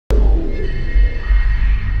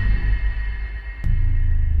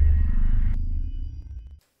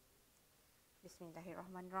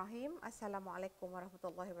Bismillahirrahmanirrahim. Assalamualaikum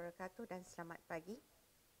warahmatullahi wabarakatuh dan selamat pagi.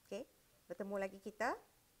 Okey, bertemu lagi kita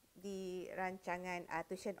di rancangan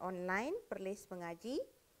tuition online perlis mengaji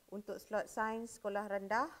untuk slot sains sekolah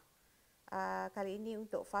rendah. Kali ini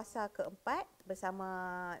untuk fasa keempat bersama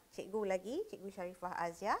cikgu lagi, Cikgu Sharifah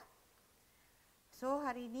Aziah. So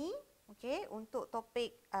hari ini, okey, untuk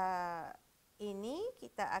topik ini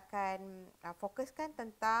kita akan fokuskan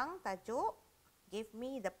tentang tajuk Give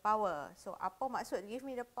me the power. So, apa maksud give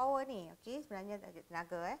me the power ni? Okey, sebenarnya tajuk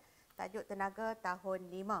tenaga. Tajuk tenaga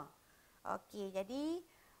tahun 5. Okey, jadi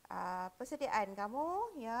persediaan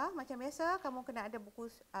kamu, ya, macam biasa, kamu kena ada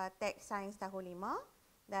buku teks sains tahun 5.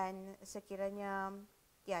 Dan sekiranya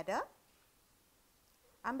tiada,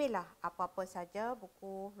 ambillah apa-apa saja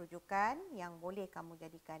buku rujukan yang boleh kamu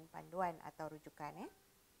jadikan panduan atau rujukan.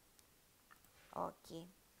 Okey,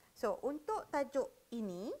 so untuk tajuk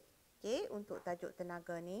ini, okey, untuk tajuk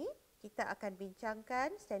tenaga ni, kita akan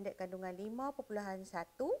bincangkan standard kandungan 5.1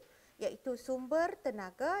 iaitu sumber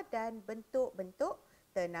tenaga dan bentuk-bentuk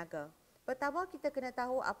tenaga. Pertama, kita kena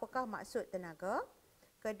tahu apakah maksud tenaga.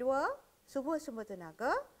 Kedua, sumber-sumber tenaga.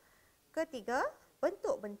 Ketiga,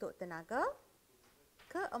 bentuk-bentuk tenaga.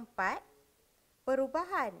 Keempat,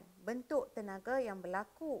 perubahan bentuk tenaga yang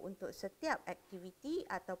berlaku untuk setiap aktiviti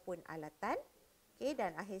ataupun alatan. Okay,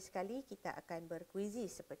 dan akhir sekali kita akan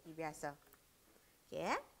berkuisis seperti biasa.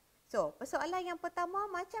 Okay, so persoalan yang pertama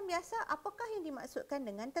macam biasa, apakah yang dimaksudkan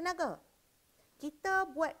dengan tenaga? Kita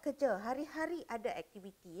buat kerja, hari-hari ada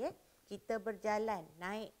aktiviti. Kita berjalan,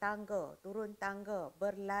 naik tangga, turun tangga,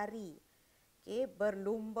 berlari, okay,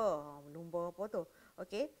 berlumba. Lumba apa tu?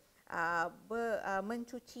 Okay,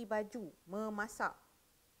 mencuci baju, memasak.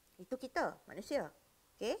 Itu kita, manusia.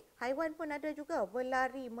 Okay. Haiwan pun ada juga,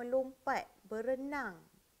 berlari, melompat, berenang,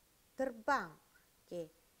 terbang.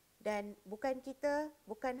 Okay. Dan bukan kita,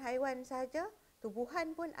 bukan haiwan sahaja,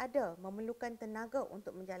 tubuhan pun ada memerlukan tenaga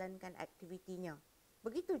untuk menjalankan aktivitinya.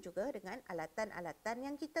 Begitu juga dengan alatan-alatan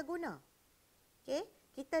yang kita guna. Okay.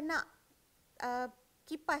 Kita nak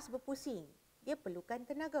kipas berpusing, dia perlukan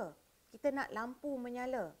tenaga. Kita nak lampu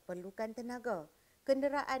menyala, perlukan tenaga.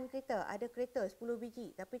 Kenderaan kereta, ada kereta 10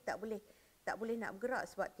 biji tapi tak boleh nak bergerak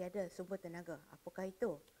sebab tiada sumber tenaga. Apakah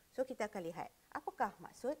itu? So, kita akan lihat apakah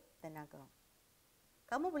maksud tenaga.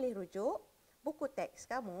 Kamu boleh rujuk buku teks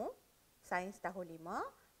kamu, Sains tahun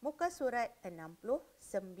 5, muka surat 69.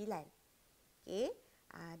 Okey,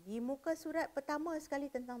 di muka surat pertama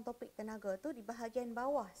sekali tentang topik tenaga tu, di bahagian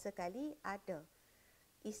bawah sekali ada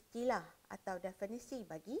istilah atau definisi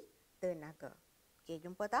bagi tenaga. Okey,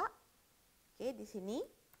 jumpa tak? Okey, di sini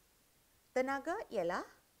tenaga ialah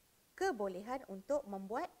kebolehan untuk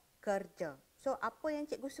membuat kerja. So, apa yang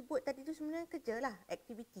cikgu sebut tadi tu sebenarnya kerja lah,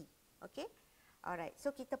 aktiviti. Okey? Alright, so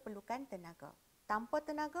kita perlukan tenaga. Tanpa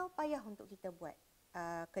tenaga, payah untuk kita buat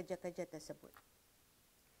kerja-kerja tersebut.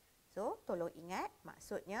 So, tolong ingat,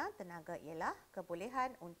 maksudnya tenaga ialah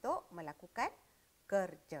kebolehan untuk melakukan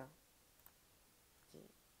kerja. Okay.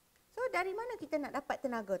 So, dari mana kita nak dapat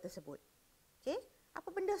tenaga tersebut? Okay? Apa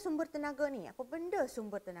benda sumber tenaga ni? Apa benda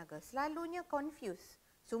sumber tenaga? Selalunya confuse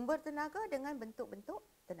sumber tenaga dengan bentuk-bentuk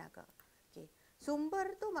tenaga. Okay.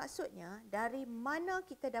 Sumber tu maksudnya dari mana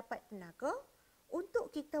kita dapat tenaga untuk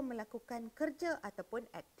kita melakukan kerja ataupun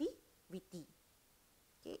aktiviti.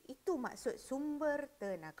 Okay. Itu maksud sumber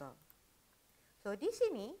tenaga. So, di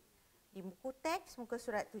sini, di buku teks muka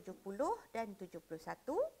surat 70 dan 71,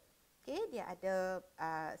 okay, dia ada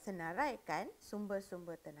senaraikan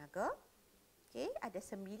sumber-sumber tenaga. Okay, ada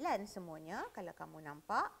 9 semuanya kalau kamu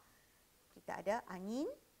nampak. Kita ada angin,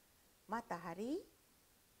 matahari,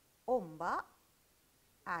 ombak,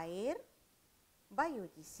 air,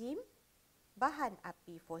 biojisim, bahan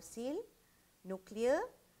api fosil, nuklear,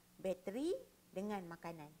 bateri dengan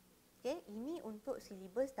makanan. Okay, ini untuk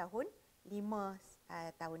silibus tahun 5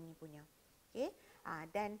 tahun ni punya. Okay,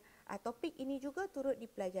 dan topik ini juga turut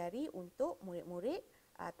dipelajari untuk murid-murid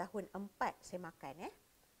tahun 4 semakan.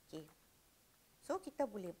 Okay. So, kita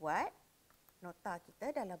boleh buat nota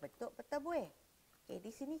kita dalam bentuk peta buih. Okey,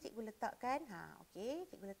 di sini cikgu letakkan, okey,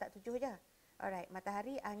 cikgu letak 7 je. Alright,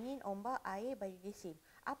 matahari, angin, ombak, air, biojisim.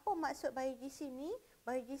 Apa maksud biojisim ni?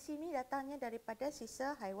 Biojisim ni datangnya daripada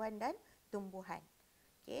sisa haiwan dan tumbuhan.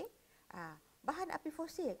 Okey. Bahan api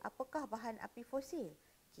fosil. Apakah bahan api fosil?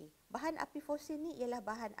 Okey, bahan api fosil ni ialah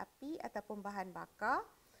bahan api ataupun bahan bakar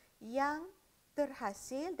yang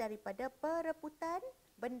terhasil daripada perebutan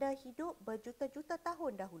benda hidup berjuta-juta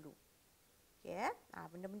tahun dahulu. Okay,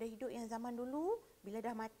 benda-benda hidup yang zaman dulu, bila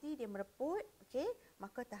dah mati dia mereput, okay,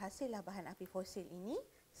 maka terhasillah bahan api fosil ini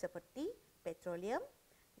seperti petroleum,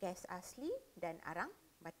 gas asli dan arang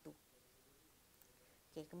batu.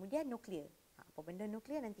 Okay, kemudian nuklear. Apa benda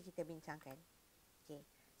nuklear nanti kita bincangkan. Okey.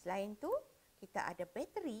 Selain tu, kita ada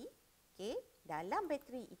bateri. Okey, dalam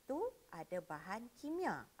bateri itu ada bahan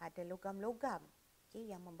kimia, ada logam-logam,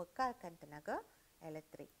 okey, yang membekalkan tenaga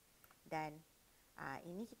elektrik. Dan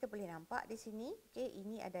ini kita boleh nampak di sini, okey,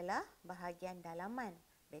 ini adalah bahagian dalaman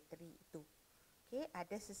bateri itu. Okey,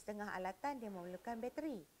 ada sesetengah alatan dia memerlukan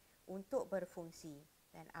bateri untuk berfungsi.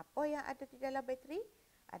 Dan apa yang ada di dalam bateri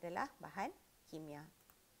adalah bahan kimia.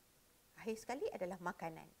 Akhir sekali adalah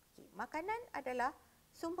makanan. Okey, makanan adalah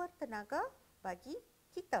sumber tenaga bagi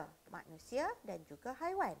kita, manusia dan juga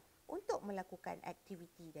haiwan untuk melakukan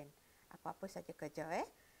aktiviti dan apa-apa saja kerja.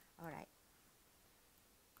 Alright.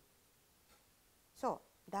 So,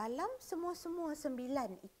 dalam semua-semua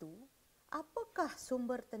 9 itu, apakah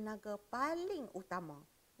sumber tenaga paling utama?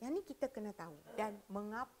 Yang ni kita kena tahu. Dan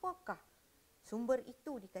mengapakah sumber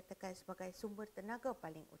itu dikatakan sebagai sumber tenaga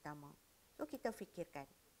paling utama? So, kita fikirkan.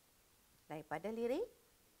 Daripada lirik,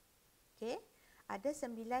 okey, ada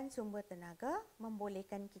 9 sumber tenaga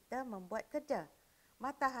membolehkan kita membuat kerja.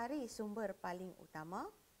 Matahari sumber paling utama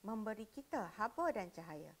memberi kita haba dan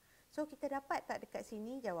cahaya. So, kita dapat tak dekat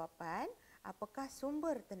sini jawapan apakah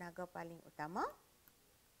sumber tenaga paling utama?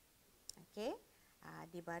 Okey,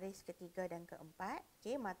 di baris ketiga dan keempat,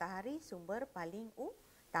 okey, matahari sumber paling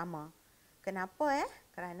utama. Kenapa?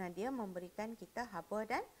 Kerana dia memberikan kita haba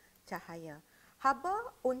dan cahaya.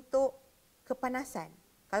 Haba untuk kepanasan.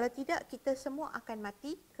 Kalau tidak, kita semua akan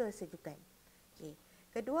mati kesejukan. Okay.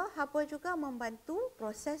 Kedua, haba juga membantu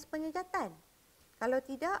proses penyejatan. Kalau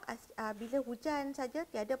tidak, bila hujan saja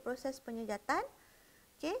tiada proses penyejatan,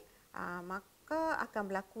 okay, maka akan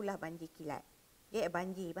berlakulah banjir kilat. Okay,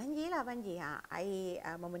 banjir. Air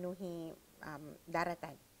memenuhi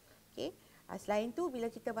daratan. Okay. Selain tu, bila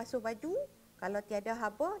kita basuh baju, kalau tiada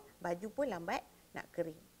haba, baju pun lambat nak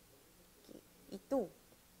kering. Okay. Itu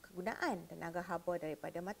kegunaan tenaga haba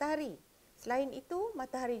daripada matahari. Selain itu,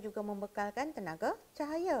 matahari juga membekalkan tenaga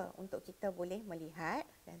cahaya untuk kita boleh melihat.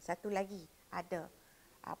 Dan satu lagi, ada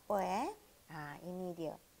apa ini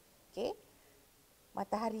dia. Okey.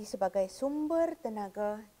 Matahari sebagai sumber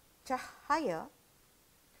tenaga cahaya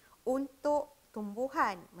untuk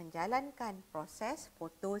tumbuhan menjalankan proses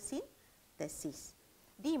fotosintesis.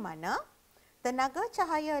 Di mana tenaga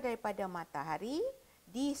cahaya daripada matahari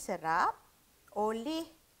diserap oleh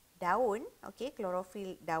daun, okey,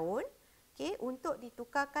 klorofil daun, okey, untuk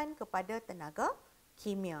ditukarkan kepada tenaga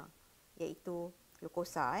kimia, iaitu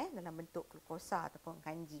glukosa dalam bentuk glukosa ataupun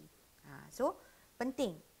kanji. So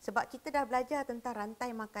penting sebab kita dah belajar tentang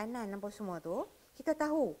rantai makanan apa semua tu, kita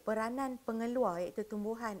tahu peranan pengeluar iaitu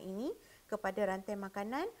tumbuhan ini kepada rantai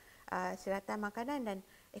makanan, seratan makanan dan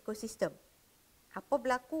ekosistem. Apa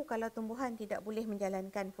berlaku kalau tumbuhan tidak boleh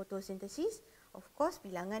menjalankan fotosintesis? Of course,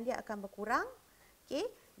 bilangan dia akan berkurang. Okey,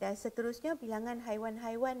 dan seterusnya bilangan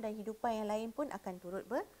haiwan-haiwan dan hidupan yang lain pun akan turut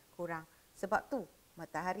berkurang. Sebab tu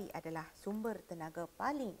matahari adalah sumber tenaga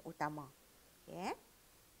paling utama. Okey.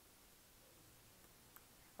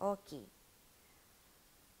 Okey.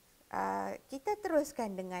 Kita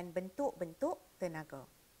teruskan dengan bentuk-bentuk tenaga.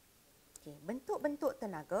 Okey, bentuk-bentuk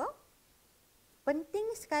tenaga penting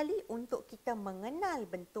sekali untuk kita mengenal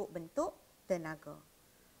bentuk-bentuk tenaga.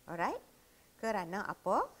 Alright? Kerana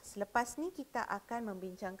apa? Selepas ni kita akan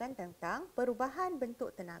membincangkan tentang perubahan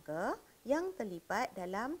bentuk tenaga yang terlibat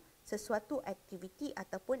dalam sesuatu aktiviti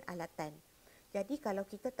ataupun alatan. Jadi kalau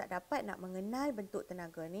kita tak dapat nak mengenal bentuk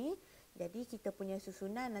tenaga ni, jadi kita punya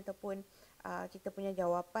susunan ataupun kita punya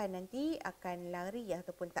jawapan nanti akan lari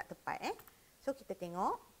ataupun tak tepat. So kita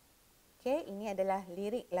tengok. Okay, ini adalah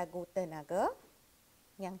lirik lagu Tenaga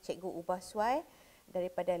yang cikgu ubah suai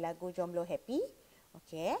daripada lagu Jomblo Happy.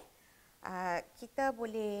 Okay. Kita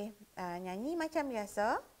boleh nyanyi macam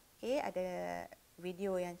biasa. Okay, ada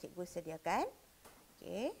video yang cikgu sediakan.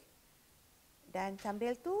 Okay. Dan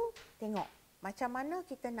sambil tu tengok macam mana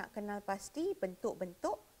kita nak kenal pasti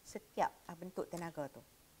bentuk-bentuk setiap bentuk tenaga tu.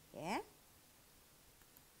 Okay.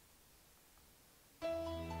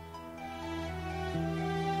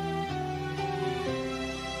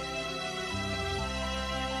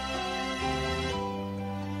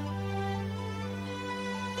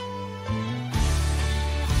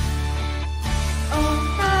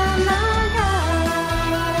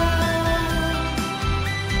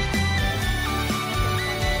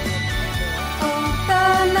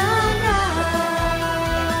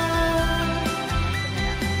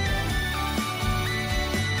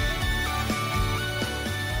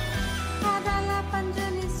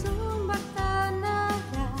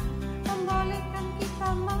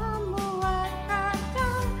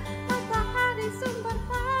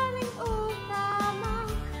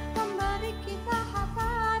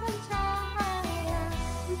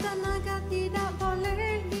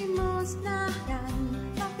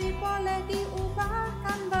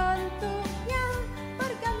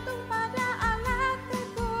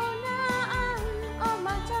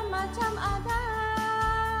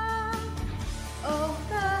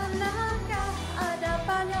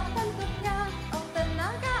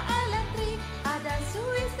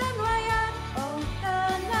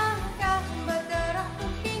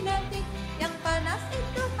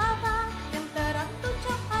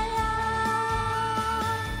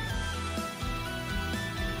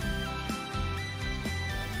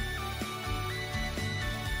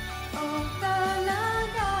 Oh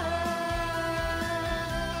tenaga,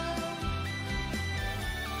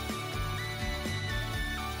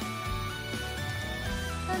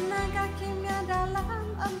 tenaga kimia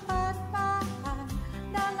dalam 4 bahan,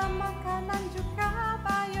 dalam makanan juga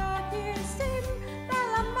biodiesel,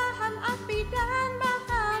 dalam bahan api dan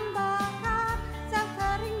bahan bakar, sel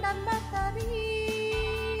kering dan bakteri.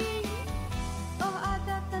 Oh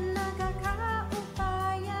ada tenaga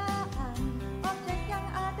keupayaan, objek yang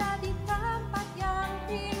ada di tempat yang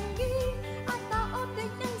tinggi, atau objek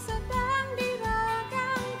yang sedang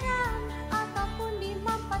diragangkan ataupun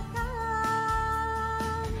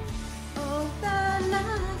dimanfaatkan. Oh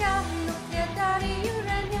tenaga nuklir dari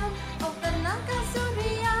uranium, oh tenaga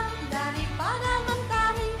surya daripada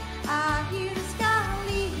mentari. Akhir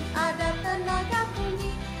sekali ada tenaga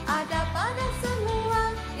bunyi, ada pada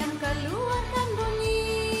semua yang keluarkan bunyi.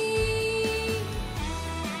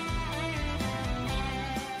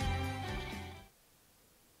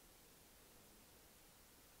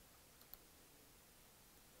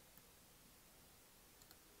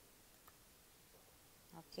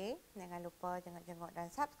 Okey, jangan lupa jenguk dan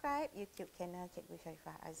subscribe YouTube channel Cikgu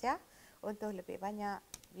Sharifah Azia untuk lebih banyak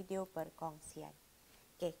video perkongsian.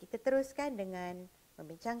 Okey, kita teruskan dengan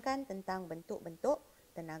membincangkan tentang bentuk-bentuk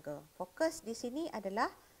tenaga. Fokus di sini adalah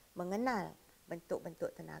mengenal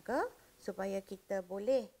bentuk-bentuk tenaga supaya kita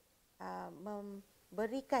boleh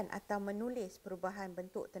memberikan atau menulis perubahan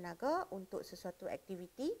bentuk tenaga untuk sesuatu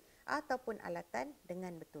aktiviti ataupun alatan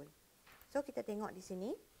dengan betul. So, kita tengok di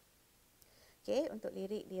sini. Okey, untuk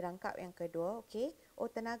lirik dirangkap yang kedua, okey. Oh,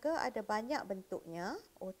 tenaga ada banyak bentuknya.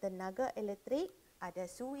 Oh, tenaga elektrik ada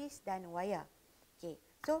suis dan wayar. Okey.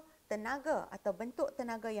 So, tenaga atau bentuk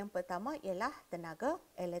tenaga yang pertama ialah tenaga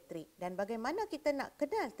elektrik. Dan bagaimana kita nak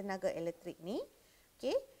kenal tenaga elektrik ni?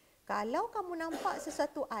 Okey. Kalau kamu nampak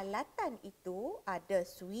sesuatu alatan itu ada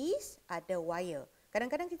suis, ada wayar.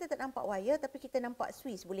 Kadang-kadang kita tak nampak wayar tapi kita nampak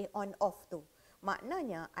suis boleh on off tu.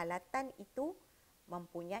 Maknanya alatan itu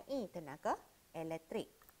mempunyai tenaga elektrik.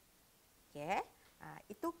 Okey,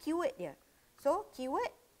 itu keyword dia. So, keyword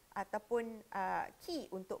ataupun key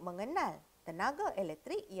untuk mengenal tenaga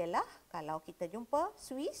elektrik ialah kalau kita jumpa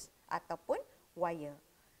suis ataupun wire.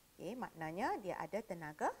 Okey, maknanya dia ada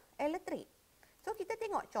tenaga elektrik. So, kita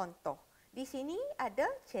tengok contoh. Di sini ada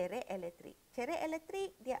cerek elektrik. Cerek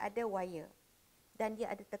elektrik dia ada wire dan dia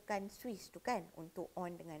ada tekan suis tu kan untuk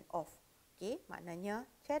on dengan off. Okey, maknanya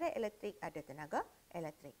cerek elektrik ada tenaga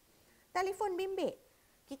elektrik. Telefon bimbit.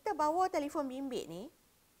 Kita bawa telefon bimbit ni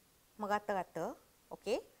merata-rata,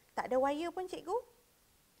 okey? Tak ada wire pun cikgu.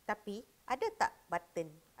 Tapi ada tak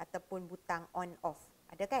button ataupun butang on off?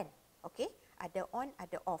 Ada kan? Okey, ada on,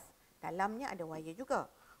 ada off. Dalamnya ada wire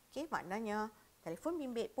juga. Okey, maknanya telefon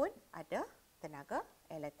bimbit pun ada tenaga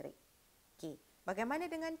elektrik. Okey,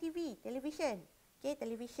 bagaimana dengan TV, televisyen? Okey,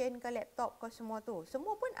 televisyen ke laptop ke semua tu.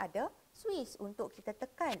 Semua pun ada switch untuk kita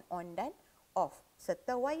tekan on dan off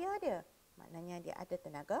serta wire dia. Maknanya dia ada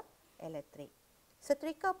tenaga elektrik.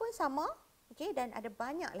 Setrika pun sama, okey, dan ada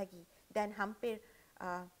banyak lagi dan hampir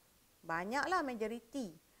banyaklah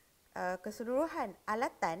majoriti keseluruhan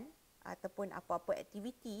alatan ataupun apa-apa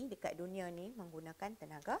aktiviti dekat dunia ni menggunakan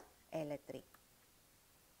tenaga elektrik.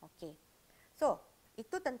 Okey. So,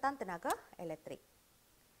 itu tentang tenaga elektrik.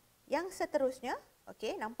 Yang seterusnya,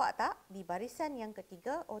 okey, nampak tak di barisan yang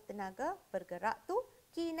ketiga, oh tenaga bergerak tu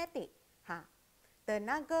kinetik.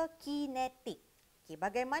 Tenaga kinetik. Okey,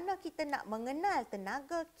 bagaimana kita nak mengenal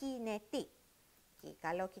tenaga kinetik? Okey,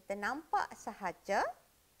 kalau kita nampak sahaja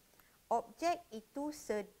objek itu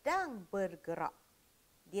sedang bergerak.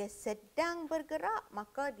 Dia sedang bergerak,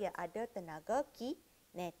 maka dia ada tenaga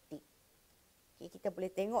kinetik. Okey, kita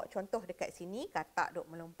boleh tengok contoh dekat sini, katak duk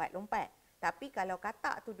melompat-lompat. Tapi kalau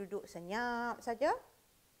katak tu duduk senyap saja,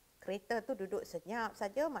 kereta tu duduk senyap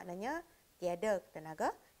saja, maknanya tiada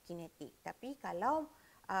tenaga kinetik. Tapi kalau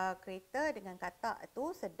kereta dengan katak itu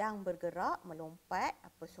sedang bergerak, melompat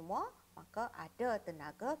apa semua, maka ada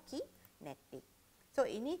tenaga kinetik. So,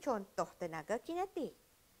 ini contoh tenaga kinetik.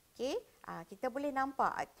 Okey, kita boleh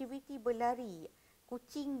nampak aktiviti berlari.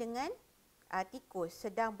 Kucing dengan tikus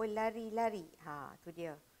sedang berlari-lari. Tu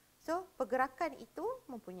dia. So, pergerakan itu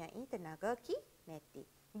mempunyai tenaga kinetik.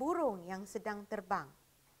 Burung yang sedang terbang,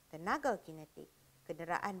 tenaga kinetik.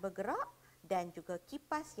 Kenderaan bergerak dan juga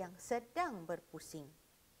kipas yang sedang berpusing.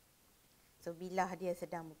 So, bila dia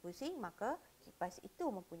sedang berpusing, maka kipas itu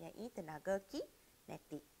mempunyai tenaga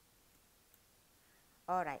kinetik.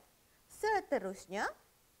 Alright. Seterusnya,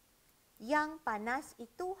 yang panas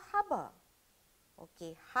itu haba.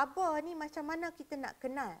 Okey, haba ni macam mana kita nak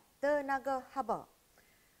kenal tenaga haba?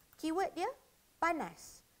 Keyword dia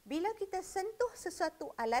panas. bila kita sentuh sesuatu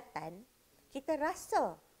alatan, kita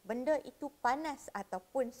rasa benda itu panas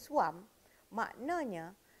ataupun suam,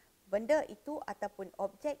 maknanya benda itu ataupun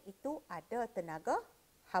objek itu ada tenaga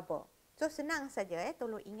haba. So senang saja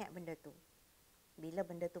tolong ingat benda tu. Bila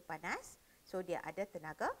benda tu panas, so dia ada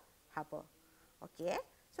tenaga haba. Okey,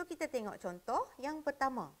 so kita tengok contoh yang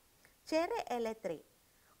pertama. Cerek elektrik.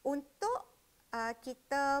 Untuk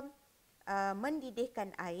kita mendidihkan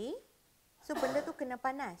air, so benda tu kena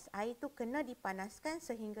panas. Air tu kena dipanaskan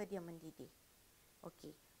sehingga dia mendidih.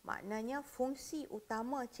 Okey, maknanya fungsi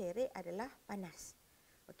utama cerek adalah panas.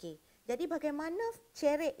 Okey, jadi bagaimana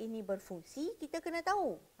cerek ini berfungsi, kita kena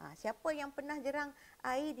tahu. Siapa yang pernah jerang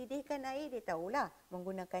air, didihkan air, dia tahulah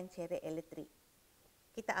menggunakan cerek elektrik.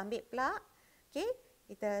 Kita ambil plug, okey,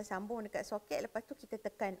 kita sambung dekat soket, lepas tu kita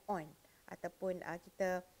tekan on ataupun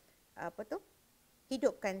kita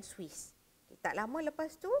hidupkan switch. Tak lama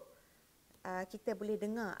lepas tu kita boleh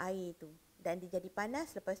dengar air tu dan dia jadi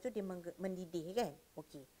panas, lepas tu dia mendidih kan.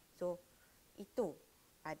 Okey. So itu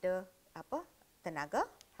ada tenaga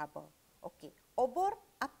haba. Okey. Obor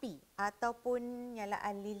api ataupun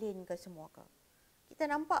nyalaan lilin ke semua ke. Kita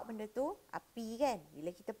nampak benda tu api kan. Bila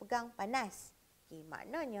kita pegang panas. Okey,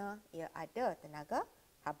 maknanya ia ada tenaga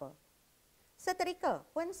haba. Setrika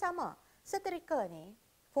pun sama. Setrika ni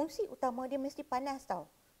fungsi utama dia mesti panas tau.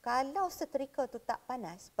 Kalau setrika tu tak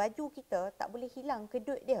panas, baju kita tak boleh hilang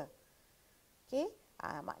kedut dia. Okey,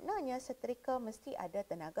 maknanya setrika mesti ada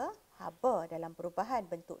tenaga haba dalam perubahan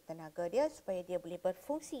bentuk tenaga dia supaya dia boleh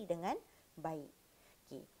berfungsi dengan baik.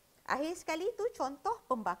 Okey. Akhir sekali tu contoh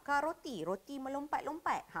pembakar roti. Roti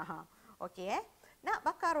melompat-lompat. Okey Nak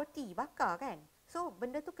bakar roti, bakar kan. So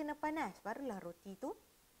benda tu kena panas barulah roti tu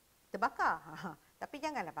terbakar. Tapi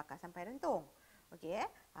janganlah bakar sampai rentung. Okey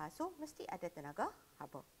so mesti ada tenaga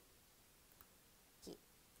haba. Okey.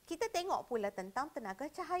 Kita tengok pula tentang tenaga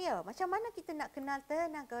cahaya. Macam mana kita nak kenal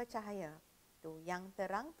tenaga cahaya? Tu yang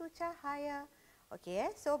terang tu cahaya.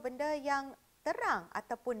 Okey so benda yang terang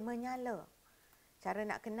ataupun menyala. Cara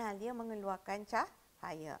nak kenal dia mengeluarkan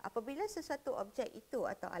cahaya. Apabila sesuatu objek itu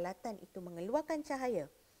atau alatan itu mengeluarkan cahaya,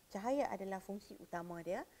 cahaya adalah fungsi utama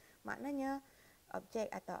dia, maknanya objek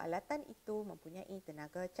atau alatan itu mempunyai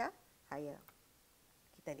tenaga cahaya.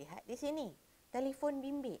 Kita lihat di sini, telefon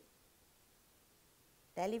bimbit,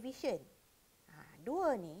 televisyen.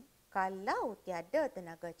 Dua ni, kalau tiada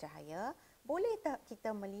tenaga cahaya, boleh tak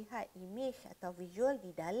kita melihat imej atau visual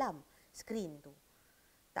di dalam skrin tu?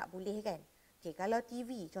 Tak boleh kan? Okey, kalau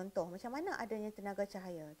TV contoh, macam mana adanya tenaga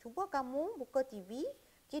cahaya? Cuba kamu buka TV,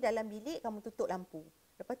 dalam bilik kamu tutup lampu.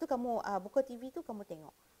 Lepas tu kamu buka TV tu, kamu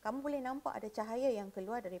tengok. Kamu boleh nampak ada cahaya yang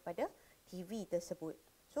keluar daripada TV tersebut.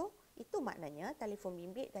 So, itu maknanya telefon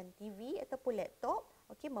bimbit dan TV ataupun laptop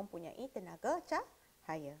mempunyai tenaga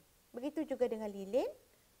cahaya. Begitu juga dengan lilin.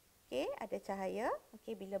 Ada cahaya.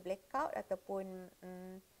 Bila blackout ataupun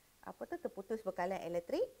terputus bekalan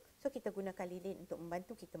elektrik, so kita gunakan lilin untuk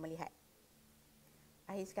membantu kita melihat.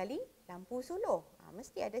 Akhir sekali, lampu suluh.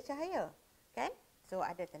 Mesti ada cahaya. Kan? So,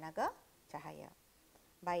 ada tenaga cahaya.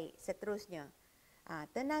 Baik, seterusnya.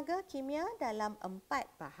 Tenaga kimia dalam 4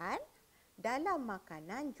 bahan, dalam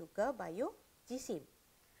makanan juga biojisim.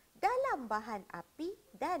 Dalam bahan api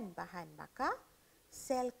dan bahan bakar,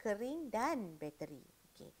 sel kering dan bateri.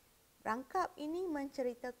 Rangkap ini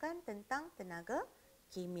menceritakan tentang tenaga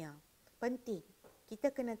kimia. Penting.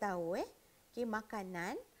 Kita kena tahu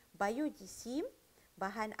makanan, biojisim,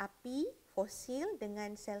 bahan api, fosil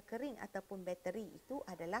dengan sel kering ataupun bateri itu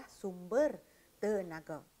adalah sumber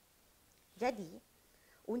tenaga. Jadi,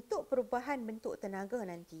 untuk perubahan bentuk tenaga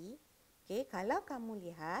nanti, kalau kamu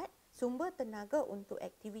lihat, sumber tenaga untuk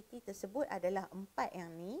aktiviti tersebut adalah 4 yang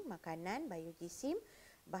ni, makanan, biojisim,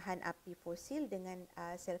 bahan api fosil dengan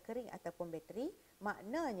sel kering ataupun bateri.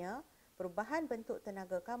 Maknanya, perubahan bentuk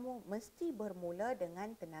tenaga kamu mesti bermula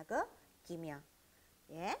dengan tenaga kimia.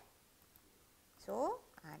 So,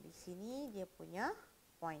 di sini dia punya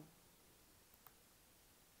point.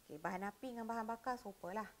 Bahan api dengan bahan bakar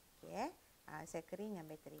serupalah. Sel kering dengan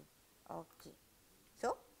bateri.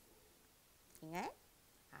 So, ingat.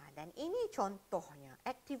 Dan ini contohnya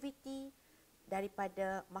aktiviti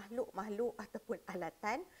daripada makhluk-makhluk ataupun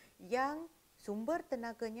alatan yang sumber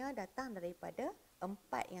tenaganya datang daripada 4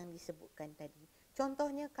 yang disebutkan tadi.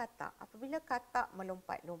 Contohnya katak. Apabila katak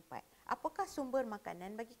melompat-lompat, apakah sumber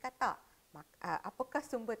makanan bagi katak? Apakah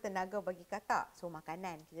sumber tenaga bagi katak? So,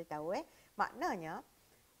 makanan, kita tahu maknanya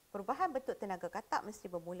perubahan bentuk tenaga katak mesti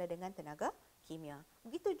bermula dengan tenaga kimia.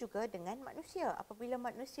 Begitu juga dengan manusia. Apabila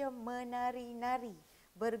manusia menari-nari,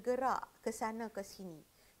 bergerak ke sana ke sini.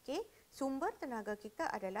 Sumber tenaga kita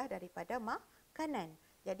adalah daripada makanan.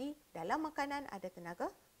 Jadi, dalam makanan ada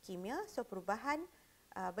tenaga kimia. So perubahan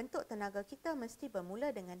bentuk tenaga kita mesti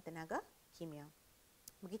bermula dengan tenaga kimia.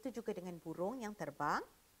 Begitu juga dengan burung yang terbang.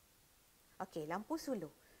 Okey, lampu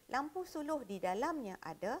suluh. Lampu suluh di dalamnya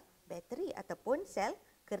ada bateri ataupun sel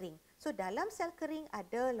kering. So dalam sel kering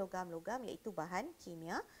ada logam-logam iaitu bahan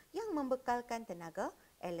kimia yang membekalkan tenaga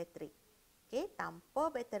elektrik. Okey,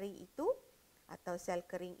 tanpa bateri itu atau sel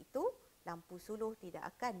kering itu, lampu suluh tidak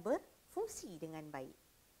akan berfungsi dengan baik.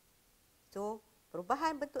 So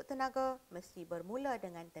perubahan bentuk tenaga mesti bermula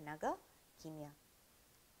dengan tenaga kimia.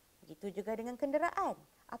 Begitu juga dengan kenderaan.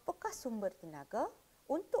 Apakah sumber tenaga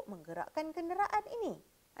untuk menggerakkan kenderaan ini?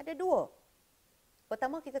 Ada dua.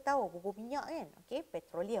 Pertama kita tahu bubur minyak kan? Okey,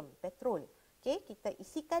 petroleum, petrol. Okey, kita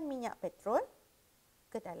isikan minyak petrol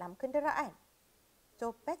ke dalam kenderaan.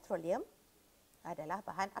 So petroleum adalah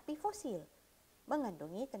bahan api fosil,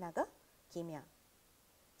 mengandungi tenaga kimia.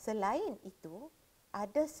 Selain itu,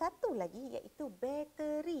 ada satu lagi iaitu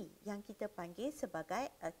bateri yang kita panggil sebagai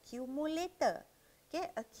accumulator. Okay,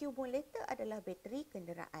 accumulator adalah bateri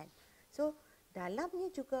kenderaan. So, dalamnya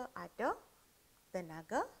juga ada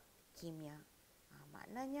tenaga kimia.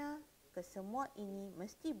 Maknanya, kesemua ini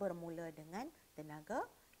mesti bermula dengan tenaga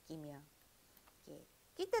kimia. Okay.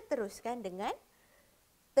 Kita teruskan dengan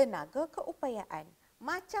tenaga keupayaan.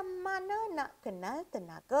 Macam mana nak kenal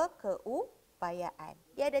tenaga keupayaan?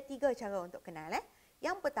 Dia ada 3 cara untuk kenal.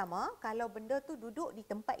 Yang pertama, kalau benda tu duduk di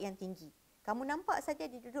tempat yang tinggi. Kamu nampak saja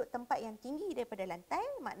dia duduk tempat yang tinggi daripada lantai,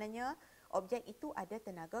 maknanya objek itu ada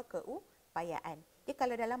tenaga keupayaan. Jadi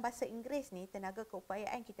kalau dalam bahasa Inggeris ni, tenaga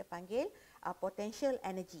keupayaan kita panggil potential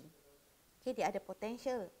energy. Okay, dia ada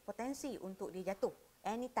potensi untuk dia jatuh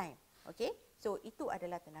anytime. Okay, so itu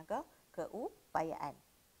adalah tenaga keupayaan.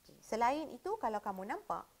 Okay. Selain itu, kalau kamu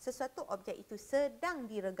nampak sesuatu objek itu sedang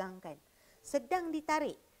diregangkan, sedang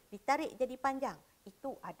ditarik jadi panjang,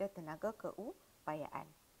 itu ada tenaga keupayaan.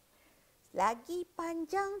 Lagi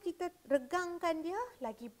panjang kita regangkan dia,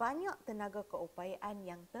 lagi banyak tenaga keupayaan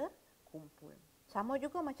yang terkumpul. Sama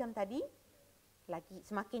juga macam tadi, lagi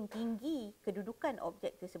semakin tinggi kedudukan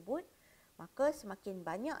objek tersebut, maka semakin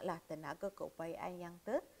banyaklah tenaga keupayaan yang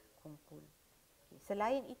terkumpul. Okay.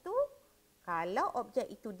 Selain itu, kalau objek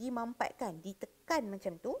itu dimampatkan, ditekan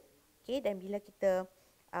macam tu, okay, dan bila kita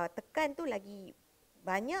tekan tu lagi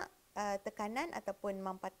banyak tekanan ataupun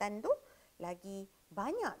mampatan tu, lagi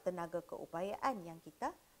banyak tenaga keupayaan yang kita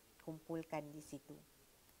kumpulkan di situ.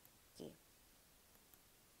 Okey.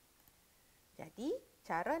 Jadi,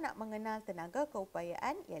 cara nak mengenal tenaga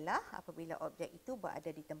keupayaan ialah apabila objek itu berada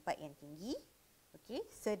di tempat yang tinggi, okey,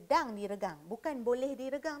 sedang diregang. Bukan boleh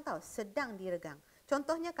diregang tau, sedang diregang.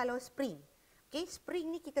 Contohnya kalau spring. Okey, spring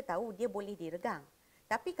ni kita tahu dia boleh diregang.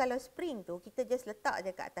 Tapi kalau spring tu kita just letak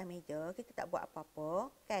je kat atas meja, kita tak buat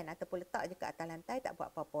apa-apa, kan? Ataupun letak je kat atas lantai tak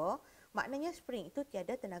buat apa-apa, maknanya spring itu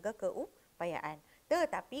tiada tenaga keupayaan.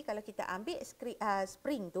 Tetapi kalau kita ambil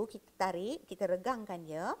spring tu, kita tarik, kita regangkan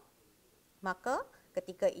dia, maka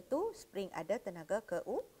ketika itu spring ada tenaga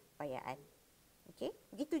keupayaan. Okey,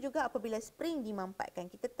 begitu juga apabila spring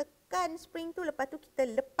dimampatkan, kita tekan spring tu, lepas tu kita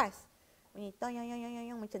lepas. Bunyi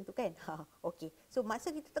yang macam tu kan? Okey. So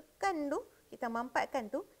masa kita tekan tu, kita mampatkan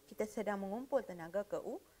tu, kita sedang mengumpul tenaga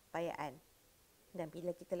keupayaan. Dan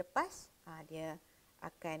bila kita lepas, dia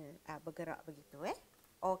akan bergerak begitu.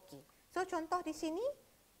 Okey. So contoh di sini,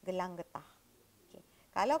 gelang getah. Okay.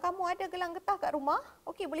 Kalau kamu ada gelang getah kat rumah,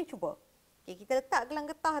 okey, boleh cuba. Okey, kita letak gelang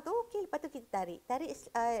getah tu, okey, lepas tu kita tarik. Tarik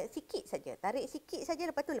sikit saja. Tarik sikit saja,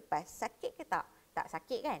 lepas tu lepas. Sakit ke tak? Tak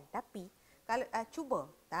sakit kan? Tapi kalau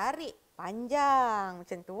cuba tarik panjang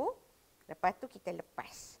macam tu, lepas tu kita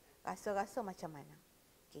lepas. Rasa-rasa macam mana?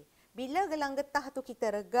 Okay. Bila gelang getah tu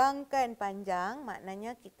kita regangkan panjang,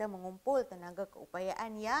 maknanya kita mengumpul tenaga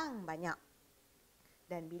keupayaan yang banyak.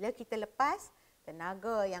 Dan bila kita lepas,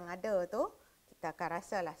 tenaga yang ada tu, kita akan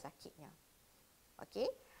rasalah sakitnya.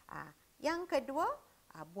 Okey. Yang kedua,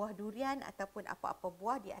 buah durian ataupun apa-apa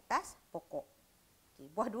buah di atas pokok. Okay.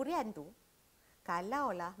 Buah durian tu,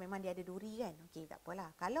 kalaulah memang dia ada duri kan, okey, tak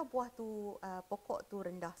apalah. Kalau buah tu, pokok tu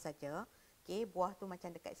rendah saja, okey, buah tu macam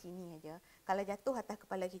dekat sini aja. Kalau jatuh atas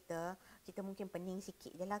kepala kita, kita mungkin pening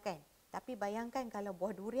sikit je lah kan. Tapi bayangkan kalau buah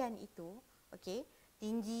durian itu, okey,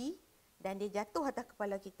 tinggi dan dia jatuh atas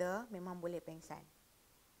kepala kita, memang boleh pengsan.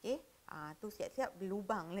 Okey, tu siap-siap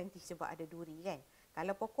berlubang nanti sebab ada duri kan.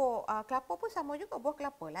 Kalau pokok kelapa pun sama juga, buah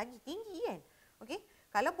kelapa lagi tinggi kan. Okey,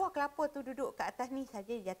 kalau buah kelapa tu duduk kat atas ni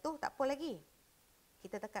saja jatuh, tak apa lagi.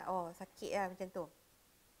 Kita tekan, oh sakit lah macam tu.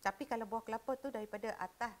 Tapi kalau buah kelapa tu daripada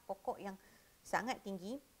atas pokok yang sangat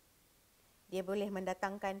tinggi, dia boleh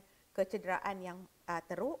mendatangkan kecederaan yang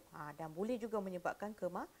teruk dan boleh juga menyebabkan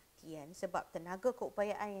kematian. tinggi kan, sebab tenaga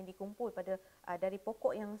keupayaan yang dikumpul pada dari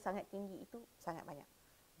pokok yang sangat tinggi itu sangat banyak.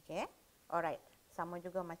 Okey. Alright. Sama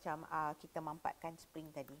juga macam kita mampatkan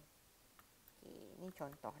spring tadi. Okey, ini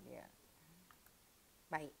contoh dia.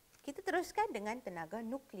 Baik. Kita teruskan dengan tenaga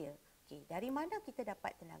nuklear. Okey, dari mana kita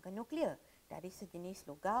dapat tenaga nuklear? Dari sejenis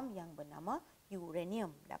logam yang bernama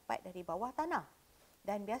uranium, dapat dari bawah tanah.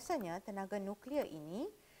 Dan biasanya tenaga nuklear ini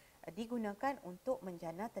digunakan untuk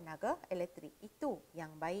menjana tenaga elektrik. Itu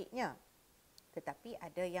yang baiknya. Tetapi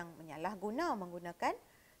ada yang menyalahguna menggunakan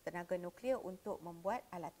tenaga nuklear untuk membuat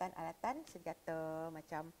alatan-alatan senjata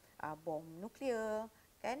macam bom nuklear,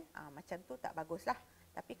 kan? Macam tu tak baguslah.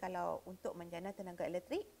 Tapi kalau untuk menjana tenaga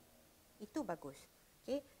elektrik, itu bagus.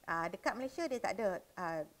 Okay. Dekat Malaysia dia tak ada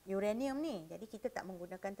uranium ni. Jadi kita tak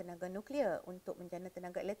menggunakan tenaga nuklear untuk menjana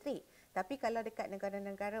tenaga elektrik. Tapi kalau dekat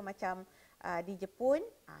negara-negara macam di Jepun,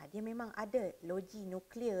 dia memang ada loji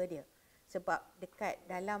nuklear dia. Sebab dekat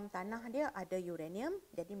dalam tanah dia ada uranium.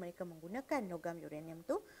 Jadi mereka menggunakan logam uranium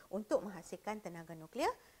tu untuk menghasilkan tenaga nuklear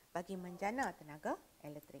bagi menjana tenaga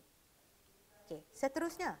elektrik. Okay.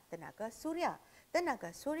 Seterusnya, tenaga suria. Tenaga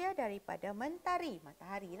suria daripada mentari,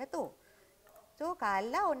 matahari lah tu. So,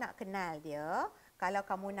 kalau nak kenal dia, kalau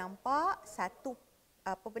kamu nampak satu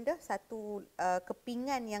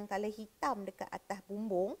kepingan yang color hitam dekat atas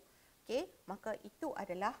bumbung, okey, maka itu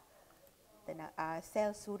adalah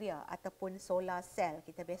sel suria ataupun solar cell.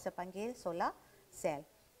 Kita biasa panggil solar cell.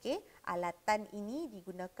 Okey, alatan ini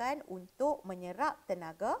digunakan untuk menyerap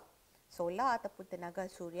tenaga solar ataupun tenaga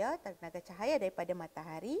suria, tenaga cahaya daripada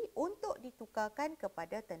matahari untuk ditukarkan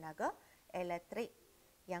kepada tenaga elektrik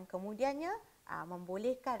yang kemudiannya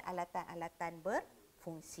membolehkan alatan-alatan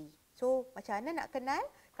berfungsi. So, macam mana nak kenal?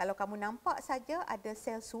 Kalau kamu nampak saja ada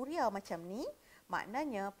sel suria macam ni,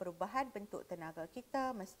 maknanya perubahan bentuk tenaga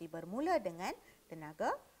kita mesti bermula dengan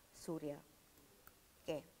tenaga suria.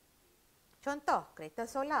 Okey. Contoh kereta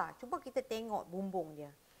solar. Cuba kita tengok bumbung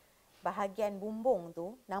dia. Bahagian bumbung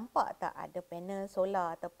tu, nampak tak ada panel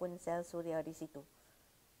solar ataupun sel suria di situ?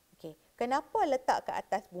 Okey. Kenapa letak kat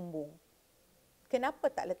atas bumbung? Kenapa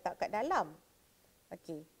tak letak kat dalam?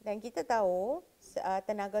 Okey, dan kita tahu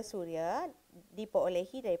tenaga suria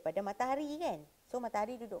diperolehi daripada matahari kan. So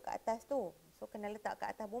matahari duduk kat atas tu. So kena letak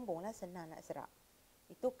kat atas bumbung lah, senang nak serap.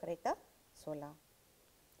 Itu kereta solar.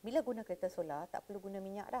 Bila guna kereta solar tak perlu guna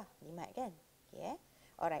minyak dah, jimat kan. Okey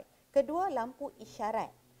Alright. Kedua, lampu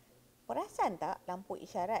isyarat. Perasan tak lampu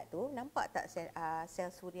isyarat tu, nampak tak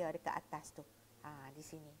sel suria dekat atas tu? Di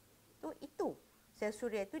sini. Itu sel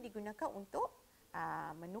suria tu digunakan untuk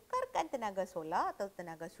menukarkan tenaga solar atau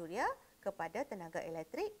tenaga suria kepada tenaga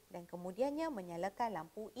elektrik dan kemudiannya menyalakan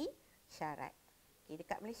lampu isyarat. Okay,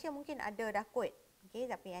 dekat Malaysia mungkin ada dah kot.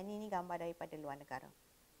 Okay, tapi yang ini gambar daripada luar negara.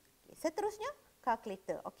 Okay, seterusnya,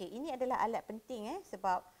 kalkulator. Okay, ini adalah alat penting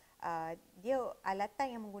sebab dia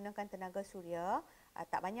alatan yang menggunakan tenaga suria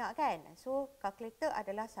tak banyak kan. So, kalkulator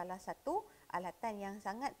adalah salah satu alatan yang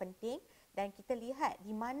sangat penting dan kita lihat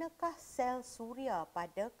di manakah sel suria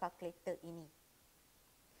pada kalkulator ini.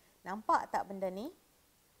 Nampak tak benda ni?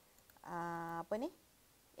 Apa ni?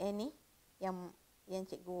 Ni yang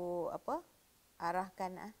cikgu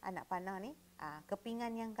arahkan anak panah ni.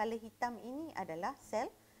 Kepingan yang color hitam ini adalah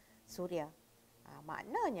sel suria.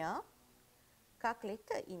 Maknanya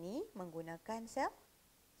kalkulator ini menggunakan sel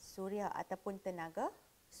suria ataupun tenaga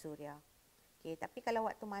suria. Okey, tapi kalau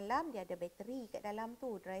waktu malam dia ada bateri kat dalam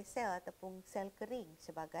tu, dry cell ataupun sel kering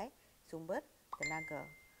sebagai sumber tenaga.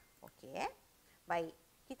 Okey. Baik.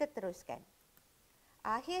 Kita teruskan.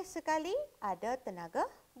 Akhir sekali ada tenaga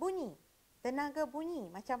bunyi. Tenaga bunyi,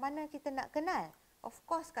 macam mana kita nak kenal? Of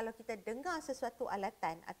course, kalau kita dengar sesuatu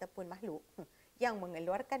alatan ataupun makhluk yang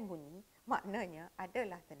mengeluarkan bunyi, maknanya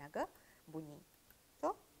adalah tenaga bunyi.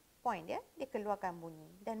 So, point dia keluarkan bunyi.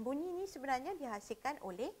 Dan bunyi ni sebenarnya dihasilkan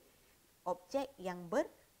oleh objek yang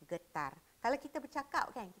bergetar. Kalau kita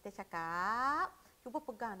bercakap kan, kita cakap, cuba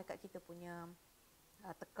pegang dekat kita punya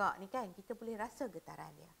tekak ni kan, kita boleh rasa getaran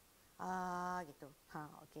dia. Gitu.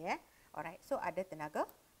 Okey Alright. So ada tenaga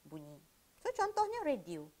bunyi. So contohnya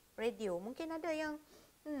radio. Radio. Mungkin ada yang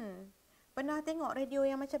pernah tengok radio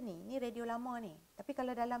yang macam ni. Ni radio lama ni. Tapi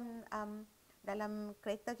kalau dalam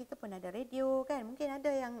kereta kita pun ada radio kan. Mungkin ada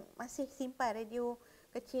yang masih simpan radio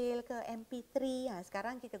kecil ke MP3.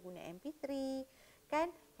 Sekarang kita guna MP3 kan.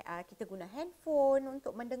 Kita guna handphone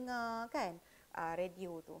untuk mendengar kan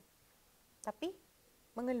radio tu. Tapi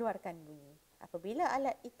mengeluarkan bunyi. Apabila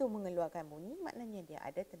alat itu mengeluarkan bunyi, maknanya dia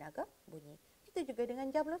ada tenaga bunyi. Itu juga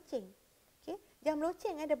dengan jam loceng. Okey, jam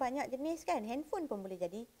loceng ada banyak jenis kan. Handphone pun boleh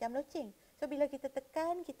jadi jam loceng. So bila kita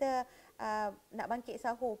tekan, kita nak bangkit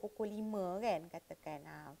sahur pukul 5 kan, katakan.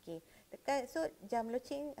 Okey. Tekan, so jam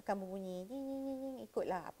loceng akan berbunyi ding ding ding ding,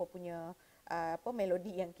 ikutlah apa punya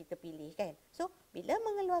melodi yang kita pilih kan. So bila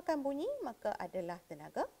mengeluarkan bunyi, maka adalah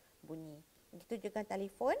tenaga bunyi. Begitu juga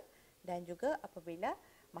telefon dan juga apabila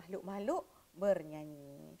makhluk-makhluk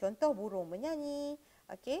bernyanyi. Contoh burung bernyanyi,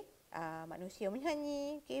 okey. Manusia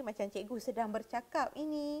menyanyi, okey, macam cikgu sedang bercakap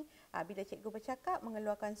ini. Bila cikgu bercakap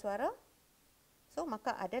mengeluarkan suara, so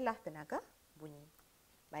maka adalah tenaga bunyi.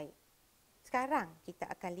 Baik. Sekarang kita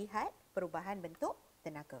akan lihat perubahan bentuk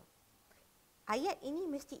tenaga. Ayat ini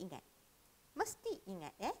mesti ingat. Mesti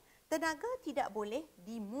ingat tenaga tidak boleh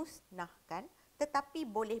dimusnahkan tetapi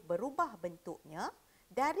boleh berubah bentuknya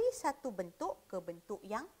dari satu bentuk ke bentuk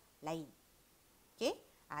yang lain. Okey?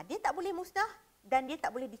 Dia tak boleh musnah dan dia tak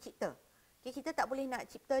boleh dicipta. Okay, kita tak boleh nak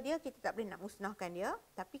cipta dia, kita tak boleh nak musnahkan dia,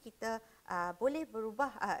 tapi kita boleh berubah,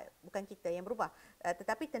 bukan kita yang berubah,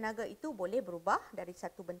 tetapi tenaga itu boleh berubah dari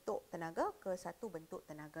satu bentuk tenaga ke satu bentuk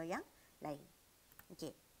tenaga yang lain.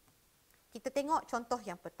 Okey. Kita tengok contoh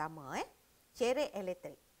yang pertama, cerek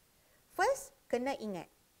elektrik. First, kena ingat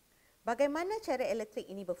bagaimana cerek elektrik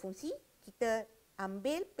ini berfungsi. Kita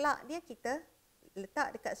ambil plug dia, kita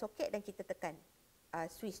letak dekat soket dan kita tekan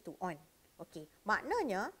switch to on. Okey,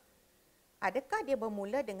 maknanya adakah dia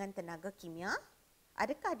bermula dengan tenaga kimia?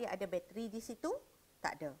 Adakah dia ada bateri di situ?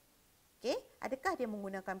 Tak ada. Okey, adakah dia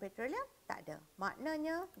menggunakan petroleum? Tak ada.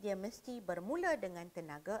 Maknanya dia mesti bermula dengan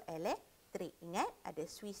tenaga elektrik. Ingat, ada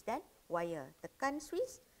switch dan wire. Tekan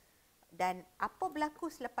switch dan apa berlaku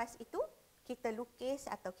selepas itu? Kita lukis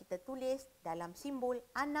atau kita tulis dalam simbol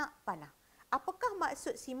anak panah. Apakah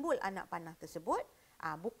maksud simbol anak panah tersebut?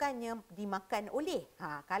 Bukannya dimakan oleh.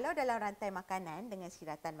 Kalau dalam rantai makanan dengan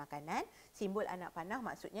siratan makanan, simbol anak panah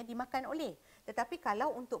maksudnya dimakan oleh. Tetapi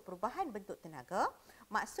kalau untuk perubahan bentuk tenaga,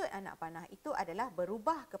 maksud anak panah itu adalah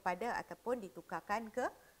berubah kepada ataupun ditukarkan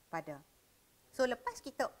kepada. So lepas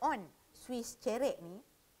kita on switch cerek ni,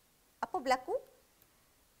 apa berlaku?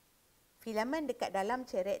 Filamen dekat dalam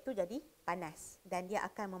cerek tu jadi panas dan dia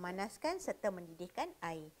akan memanaskan serta mendidihkan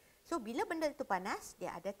air. So bila benda itu panas,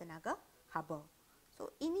 dia ada tenaga haba.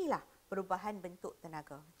 So inilah perubahan bentuk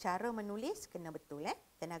tenaga. Cara menulis kena betul.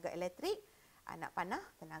 Tenaga elektrik, anak panah,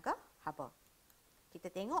 tenaga haba. Kita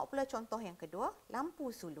tengok pula contoh yang kedua, lampu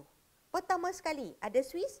suluh. Pertama sekali, ada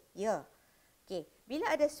switch? Ya. Okey, bila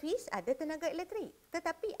ada switch, ada tenaga elektrik.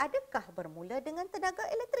 Tetapi adakah bermula dengan tenaga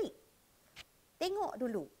elektrik? Tengok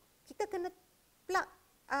dulu. Kita kena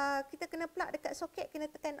plug dekat soket, kena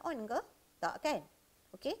tekan on ke? Tak kan?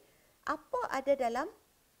 Okey. Apa ada dalam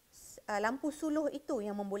lampu suluh itu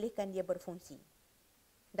yang membolehkan dia berfungsi?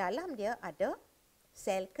 Dalam dia ada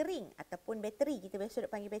sel kering ataupun bateri. Kita biasa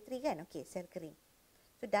panggil bateri kan? Okey, sel kering.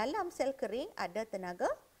 So dalam sel kering ada tenaga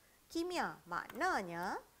kimia.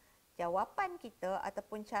 Maknanya jawapan kita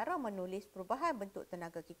ataupun cara menulis perubahan bentuk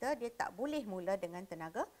tenaga kita, dia tak boleh mula dengan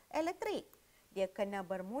tenaga elektrik. Dia kena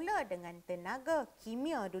bermula dengan tenaga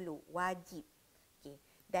kimia dulu, wajib. Okey.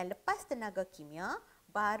 Dan lepas tenaga kimia,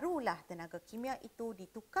 barulah tenaga kimia itu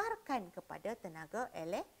ditukarkan kepada tenaga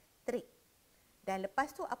elektrik. Dan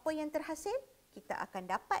lepas tu apa yang terhasil? Kita akan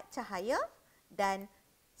dapat cahaya dan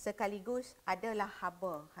sekaligus adalah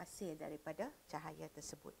haba hasil daripada cahaya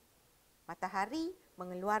tersebut. Matahari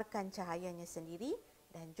mengeluarkan cahayanya sendiri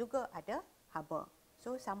dan juga ada haba.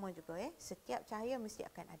 So sama juga setiap cahaya mesti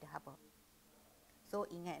akan ada haba. So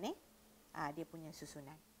ingat dia punya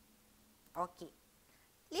susunan. Okey.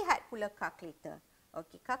 Lihat pula kalkulator.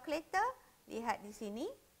 Okey, kalkulator, lihat di sini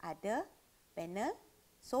ada panel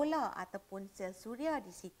solar ataupun sel suria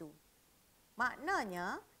di situ.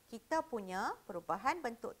 Maknanya kita punya perubahan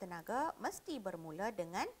bentuk tenaga mesti bermula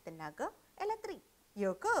dengan tenaga elektrik.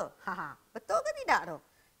 Ya ke? Betul ke tidak tu?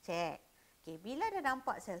 Cek. Okey, bila dah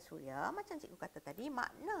nampak sel suria, macam cikgu kata tadi,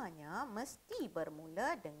 maknanya mesti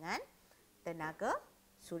bermula dengan tenaga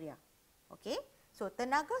suria. Okey? So,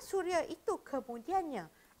 tenaga suria itu kemudiannya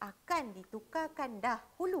akan ditukarkan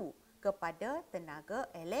dahulu kepada tenaga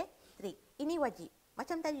elektrik. Ini wajib.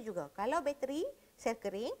 Macam tadi juga, kalau bateri, sel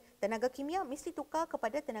kering, tenaga kimia mesti tukar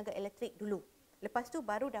kepada tenaga elektrik dulu. Lepas tu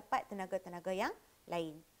baru dapat tenaga-tenaga yang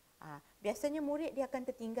lain. Biasanya murid dia akan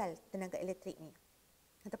tertinggal tenaga elektrik ni.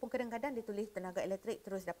 Ataupun kadang-kadang dia tulis tenaga elektrik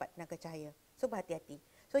terus dapat tenaga cahaya. So berhati-hati.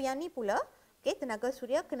 So yang ni pula, tenaga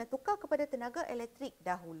suria kena tukar kepada tenaga elektrik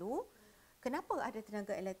dahulu. Kenapa ada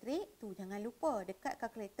tenaga elektrik? Tu jangan lupa, dekat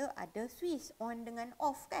kalkulator ada switch on dengan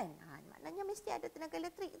off kan? Maknanya mesti ada tenaga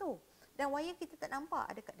elektrik tu. Dan wire kita tak nampak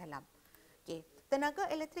ada kat dalam. Okey, tenaga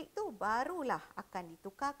elektrik tu barulah akan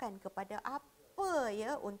ditukarkan kepada apa apa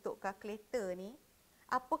ya untuk kalkulator ni,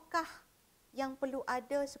 apakah yang perlu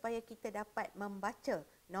ada supaya kita dapat membaca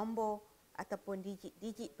nombor ataupun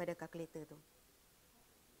digit-digit pada kalkulator tu.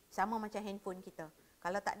 Sama macam handphone kita.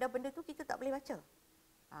 Kalau tak ada benda tu, kita tak boleh baca.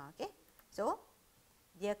 Okey. So,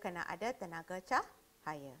 dia kena ada tenaga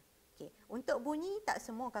cahaya. Okey. Untuk bunyi, tak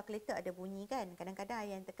semua kalkulator ada bunyi kan. Kadang-kadang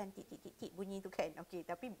yang tekan tik-tik-tik bunyi tu kan. Okey,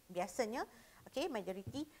 tapi biasanya, okey,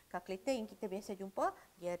 majoriti kalkulator yang kita biasa jumpa,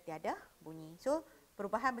 dia tiada bunyi. So,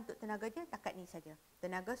 perubahan bentuk tenaganya takat ni saja.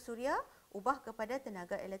 Tenaga suria ubah kepada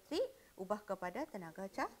tenaga elektrik, ubah kepada tenaga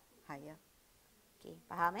cahaya. Okey,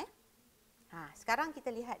 faham sekarang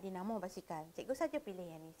kita lihat dinamo basikal. Cikgu saja pilih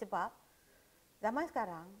yang ni sebab zaman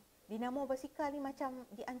sekarang dinamo basikal ni macam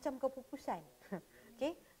diancam kepupusan.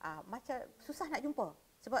 Okey, macam susah nak jumpa.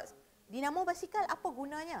 Sebab dinamo basikal apa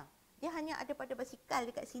gunanya? Dia hanya ada pada basikal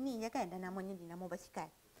dekat sini je kan, dan namanya dinamo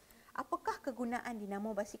basikal. Apakah kegunaan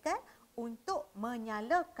dinamo basikal? Untuk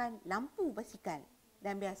menyalakan lampu basikal.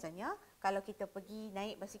 Dan biasanya kalau kita pergi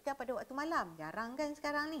naik basikal pada waktu malam, jarang kan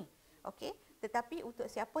sekarang ni. Okey, tetapi untuk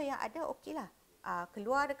siapa yang ada, okeylah.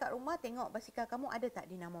 Keluar dekat rumah, tengok basikal kamu ada tak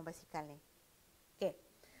dinamo basikal ni. Okey.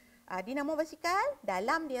 Dinamo basikal,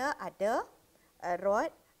 dalam dia ada rod,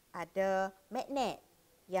 ada magnet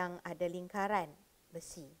yang ada lingkaran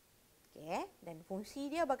besi. Okey, dan fungsi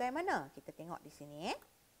dia bagaimana? Kita tengok di sini.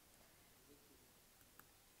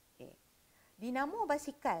 Okey. Dinamo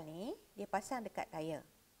basikal ni dia pasang dekat tayar.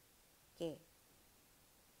 Okey.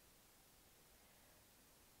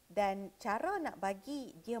 Dan cara nak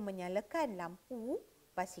bagi dia menyalakan lampu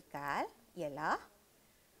basikal ialah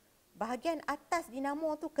bahagian atas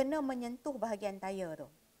dinamo tu kena menyentuh bahagian tayar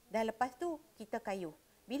tu. Dan lepas tu kita kayuh.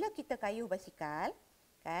 Bila kita kayuh basikal,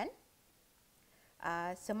 kan,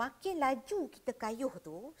 semakin laju kita kayuh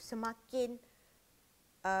tu, semakin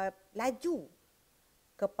laju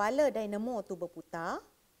kepala dinamo tu berputar.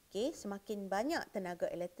 Okay, semakin banyak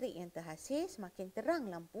tenaga elektrik yang terhasil, semakin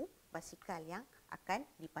terang lampu basikal yang akan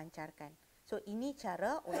dipancarkan. So, ini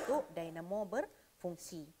cara untuk dinamo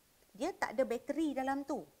berfungsi. Dia tak ada bateri dalam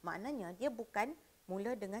tu. Maknanya dia bukan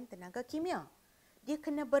mula dengan tenaga kimia. Dia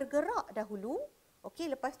kena bergerak dahulu.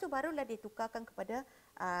 Okey, lepas tu barulah dia tukarkan kepada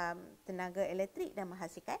tenaga elektrik dan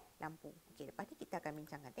menghasilkan lampu. Okey, lepas ni kita akan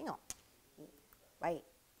bincangkan. Tengok. Okay. Baik.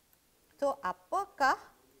 So, apakah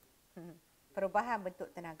perubahan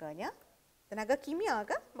bentuk tenaganya? Tenaga kimia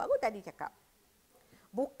ke? Baru tadi cakap.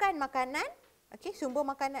 Bukan makanan. Okey,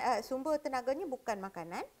 sumber tenaganya bukan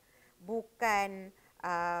makanan, bukan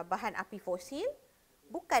bahan api fosil,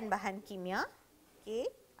 bukan bahan kimia. Okey,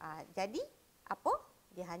 jadi apa?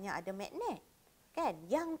 Dia hanya ada magnet, kan,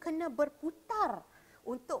 yang kena berputar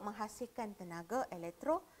untuk menghasilkan tenaga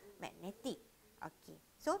elektromagnetik. Okey,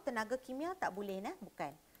 so tenaga kimia tak boleh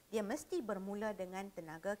bukan. Dia mesti bermula dengan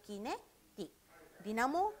tenaga kinetik.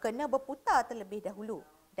 Dinamo kena berputar terlebih dahulu.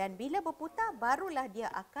 Dan bila berputar, barulah dia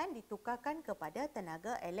akan ditukarkan kepada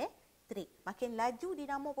tenaga elektrik. Makin laju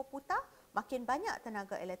dinamo berputar, makin banyak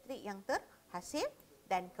tenaga elektrik yang terhasil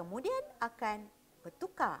dan kemudian akan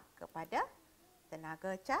bertukar kepada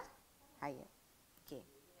tenaga cahaya. Okey.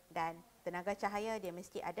 Dan tenaga cahaya dia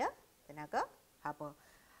mesti ada tenaga haba.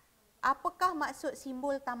 Apakah maksud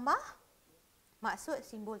simbol tambah? Maksud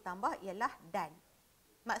simbol tambah ialah dan.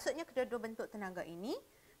 Maksudnya kedua-dua bentuk tenaga ini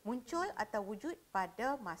muncul atau wujud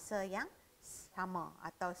pada masa yang sama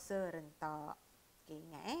atau serentak. Okey,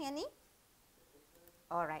 ingat yang ni?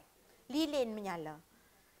 Alright. Lilin menyala.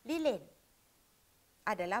 Lilin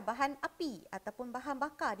adalah bahan api ataupun bahan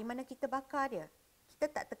bakar di mana kita bakar dia. Kita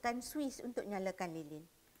tak tekan switch untuk nyalakan lilin.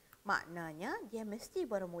 Maknanya dia mesti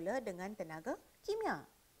bermula dengan tenaga kimia.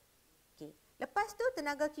 Okey. Lepas tu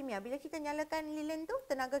tenaga kimia, bila kita nyalakan lilin tu,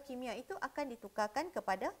 tenaga kimia itu akan ditukarkan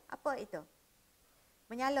kepada apa itu?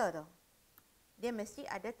 Menyala tu. Dia mesti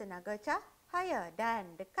ada tenaga cahaya.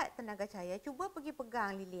 Dan dekat tenaga cahaya, cuba pergi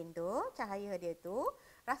pegang lilin tu, cahaya dia tu,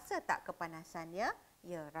 rasa tak kepanasan dia?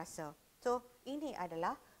 Ya, rasa. So, ini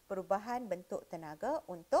adalah perubahan bentuk tenaga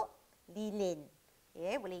untuk lilin.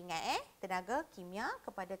 Okay, boleh ingat tenaga kimia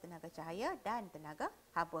kepada tenaga cahaya dan tenaga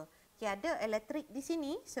haba. Tiada elektrik di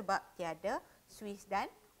sini sebab tiada switch dan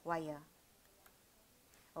wire.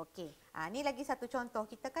 Okey, ni lagi satu contoh.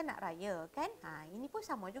 Kita kan nak raya kan? Ini pun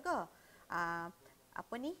sama juga.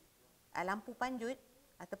 Lampu panjut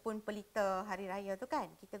ataupun pelita hari raya tu kan,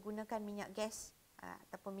 kita gunakan minyak gas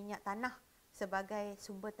ataupun minyak tanah sebagai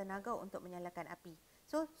sumber tenaga untuk menyalakan api.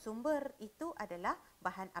 So, sumber itu adalah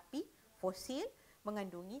bahan api fosil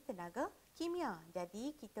mengandungi tenaga kimia.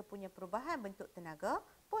 Jadi, kita punya perubahan bentuk tenaga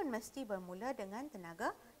pun mesti bermula dengan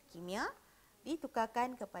tenaga kimia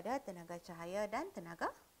ditukarkan kepada tenaga cahaya dan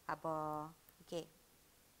tenaga haba. Okey.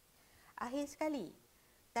 Akhir sekali,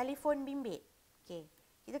 telefon bimbit. Okey,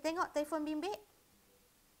 kita tengok telefon bimbit.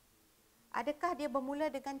 Adakah dia bermula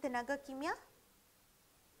dengan tenaga kimia?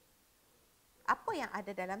 Apa yang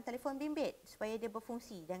ada dalam telefon bimbit supaya dia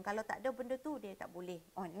berfungsi? Dan kalau tak ada benda tu, dia tak boleh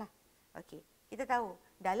on lah. Okey, kita tahu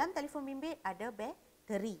dalam telefon bimbit ada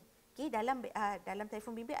bateri. Okey, dalam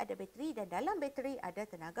telefon bimbit ada bateri dan dalam bateri ada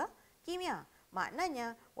tenaga kimia.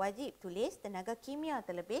 Maknanya wajib tulis tenaga kimia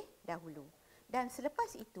terlebih dahulu. Dan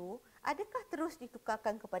selepas itu, adakah terus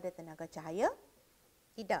ditukarkan kepada tenaga cahaya?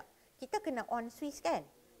 Tidak. Kita kena on switch kan?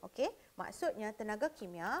 Okey, maksudnya tenaga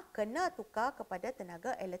kimia kena tukar kepada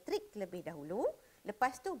tenaga elektrik terlebih dahulu.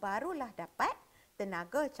 Lepas tu barulah dapat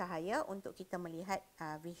tenaga cahaya untuk kita melihat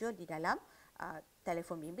visual di dalam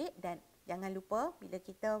telefon bimbit. Dan jangan lupa bila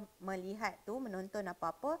kita melihat tu, menonton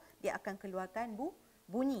apa-apa, dia akan keluarkan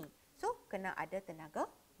bunyi. So, kena ada tenaga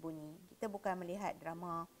bunyi. Kita bukan melihat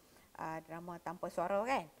drama tanpa suara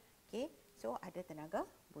kan? Okey, so ada tenaga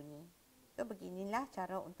bunyi. So, beginilah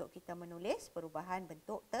cara untuk kita menulis perubahan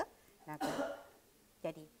bentuk tenaga.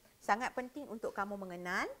 Jadi, sangat penting untuk kamu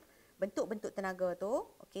mengenal bentuk-bentuk tenaga tu.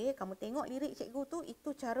 Okey, kamu tengok lirik cikgu tu,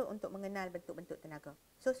 itu cara untuk mengenal bentuk-bentuk tenaga.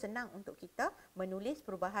 So, senang untuk kita menulis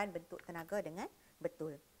perubahan bentuk tenaga dengan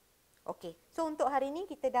betul. Okey, so untuk hari ini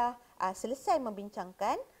kita dah selesai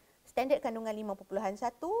membincangkan standard kandungan 5.1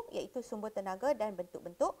 iaitu sumber tenaga dan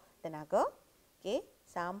bentuk-bentuk tenaga. Okey,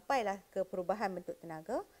 sampailah ke perubahan bentuk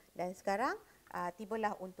tenaga. Dan sekarang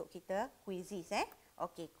tibalah untuk kita quizzes.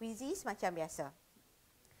 Okey, quizzes macam biasa.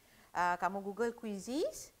 Kamu Google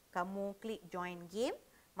quizzes, kamu klik join game,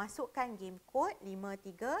 masukkan game code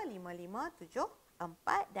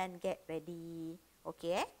 535574 dan get ready.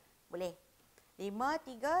 Okey boleh.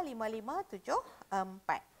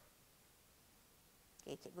 535574.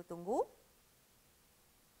 Okey, cikgu tunggu.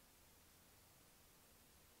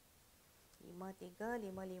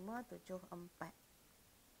 535574.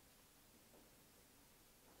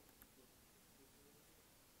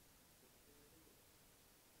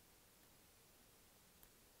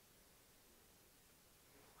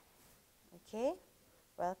 Okay,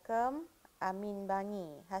 welcome Amin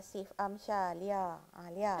Bangi, Hasif Amsyah, Lia,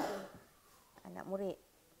 Lia, anak murid,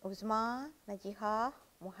 Uzma, Najihah,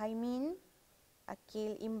 Muhaimin,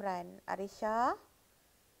 Akil Imran, Arisha.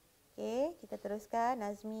 Okay, kita teruskan.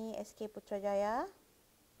 Nazmi, SK Putrajaya,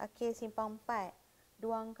 Akil Simpang 4,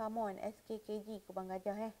 Duang Kamon, SK KG Kubang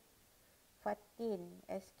Gajah. Fatin,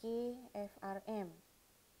 SK FRM,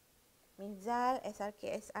 Mizal,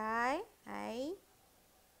 SRKSI, hai.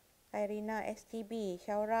 Khairina STB,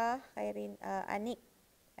 Syaurah, Anik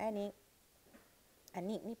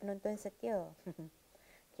ni penonton setia.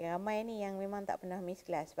 Okay, ramai ni yang memang tak pernah miss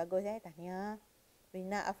kelas. Bagus tahniah.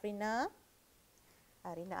 Rina Afrina,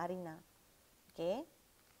 Arina. Okay,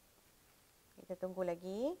 kita tunggu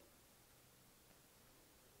lagi.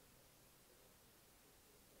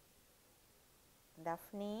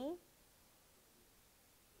 Daphne,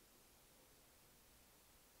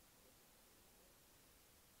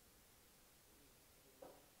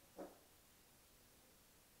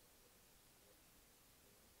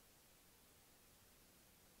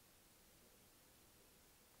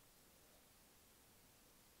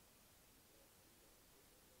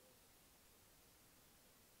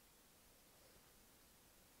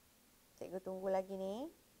 cikgu tunggu lagi ni.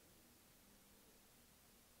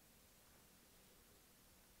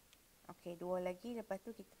 Okey, 2 lagi, lepas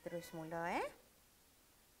tu kita terus mula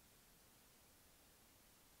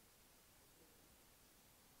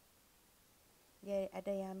Dia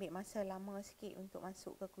ada yang ambil masa lama sikit untuk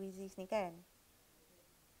masuk ke quizzes ni kan.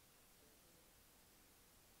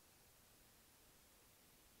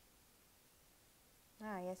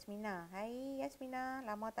 Yasmina. Hai Yasmina,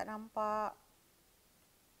 lama tak nampak.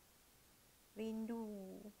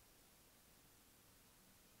 Rindu.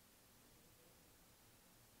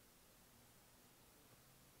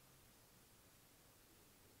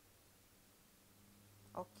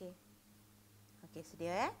 Okey. Okey,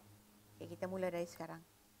 sedia Okey, kita mula dari sekarang.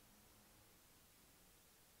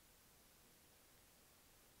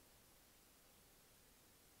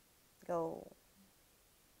 Go.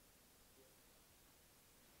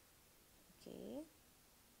 Okey.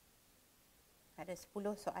 Ada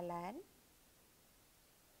 10 soalan.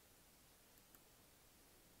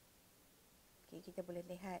 Okey, kita boleh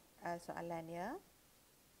lihat soalan dia.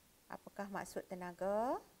 Apakah maksud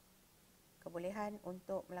tenaga? Kebolehan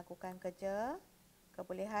untuk melakukan kerja,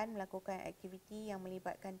 kebolehan melakukan aktiviti yang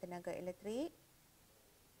melibatkan tenaga elektrik.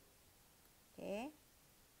 Okey.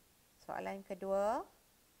 Soalan kedua,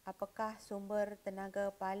 apakah sumber tenaga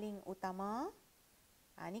paling utama?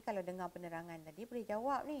 Ni kalau dengar penerangan tadi boleh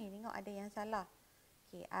jawab ni. Tengok ada yang salah.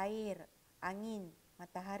 Okey, air, angin,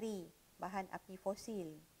 matahari, bahan api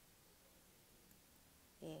fosil.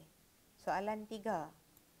 Okey. Soalan 3.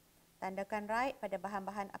 Tandakan right pada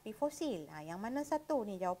bahan-bahan api fosil. Yang mana satu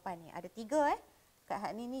ni jawapan ni? Ada 3 Kat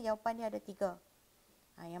hak ni jawapan dia ada 3.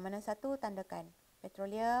 Yang mana satu tandakan?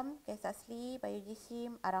 Petroleum, gas asli,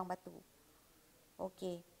 biojisim, arang batu.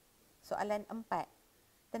 Okey. Soalan 4.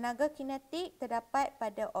 Tenaga kinetik terdapat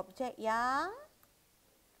pada objek yang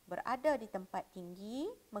berada di tempat tinggi,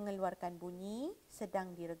 mengeluarkan bunyi,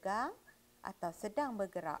 sedang diregang atau sedang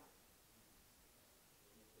bergerak.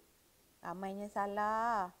 Ramainya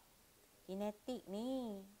salah. Kinetik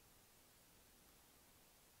ni.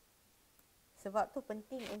 Sebab tu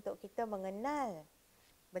penting untuk kita mengenal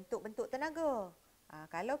bentuk-bentuk tenaga.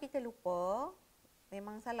 Kalau kita lupa,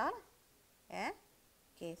 memang salah lah.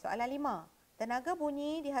 Okey, soalan 5. Tenaga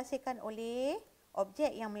bunyi dihasilkan oleh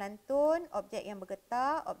objek yang melantun, objek yang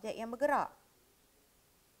bergetar, objek yang bergerak.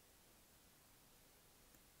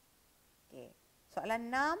 Okey, soalan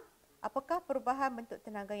 6. Apakah perubahan bentuk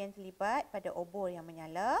tenaga yang terlibat pada obor yang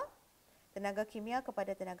menyala? Tenaga kimia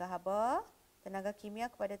kepada tenaga haba, tenaga kimia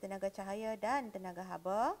kepada tenaga cahaya dan tenaga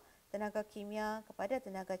haba, tenaga kimia kepada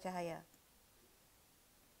tenaga cahaya.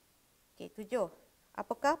 Okey, 7.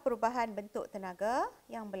 Apakah perubahan bentuk tenaga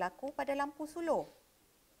yang berlaku pada lampu suluh?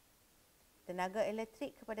 Tenaga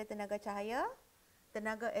elektrik kepada tenaga cahaya,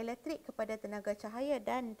 tenaga elektrik kepada tenaga cahaya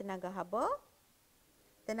dan tenaga haba,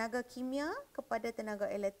 tenaga kimia kepada tenaga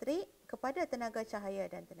elektrik kepada tenaga cahaya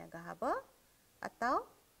dan tenaga haba, atau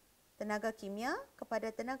tenaga kimia kepada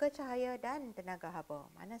tenaga cahaya dan tenaga haba.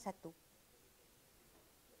 Mana satu?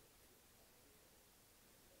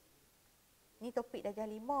 Ni topik darjah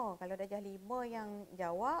 5. Kalau darjah 5 yang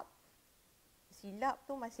jawab, silap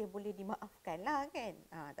tu masih boleh dimaafkan lah kan.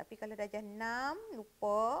 Tapi kalau darjah 6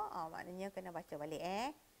 lupa, maknanya kena baca balik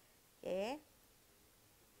Okey.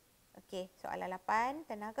 Okey, soalan 8.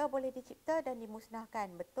 Tenaga boleh dicipta dan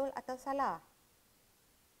dimusnahkan. Betul atau salah?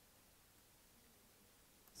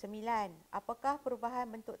 9. Apakah perubahan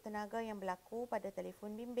bentuk tenaga yang berlaku pada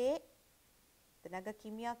telefon bimbit? Tenaga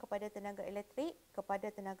kimia kepada tenaga elektrik, kepada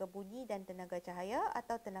tenaga bunyi dan tenaga cahaya,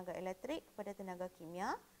 atau tenaga elektrik kepada tenaga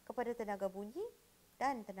kimia, kepada tenaga bunyi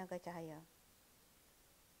dan tenaga cahaya.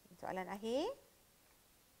 Soalan akhir.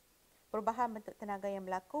 Perubahan bentuk tenaga yang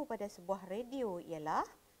berlaku pada sebuah radio ialah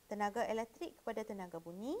tenaga elektrik kepada tenaga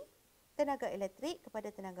bunyi, tenaga elektrik kepada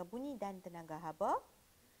tenaga bunyi dan tenaga haba,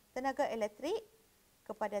 tenaga elektrik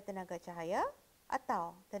kepada tenaga cahaya,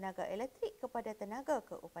 atau tenaga elektrik kepada tenaga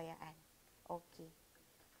keupayaan. Okey.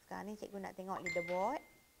 Sekarang ni cikgu nak tengok leaderboard.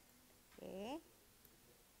 Okey.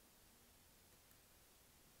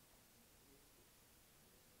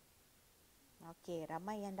 Okey,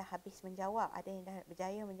 ramai yang dah habis menjawab. Ada yang dah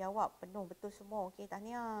berjaya menjawab. Penuh betul semua. Okey,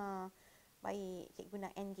 tahniah. Baik, cikgu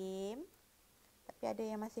nak end game. Tapi ada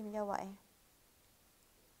yang masih menjawab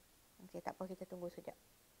Okey, tak apa, kita tunggu sekejap.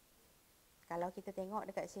 Kalau kita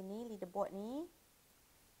tengok dekat sini, leaderboard ni.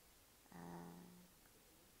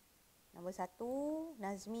 Nombor 1,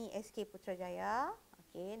 Nazmi SK Putrajaya.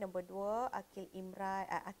 Okey, nombor 2,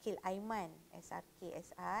 Akil Aiman SRK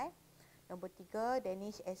SI. Nombor 3,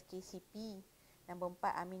 Danish SK CP. Nombor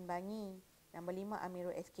 4, Amin Bangi. Nombor 5,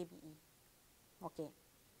 Amirul SK BE. Okey.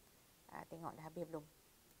 Tengok dah habis belum?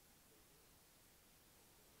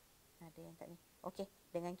 Ada yang tak ni. Okey,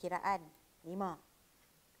 dengan kiraan 5,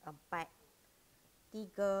 4,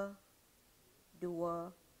 3,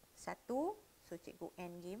 2, 1. So, cikgu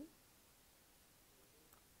end game.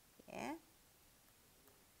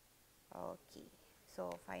 Okey. So,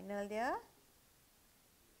 final dia.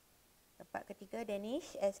 Tempat ketiga,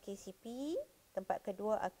 Danish SKCP. Tempat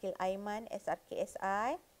kedua, Akil Aiman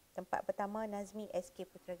SRKSI. Tempat pertama, Nazmi SK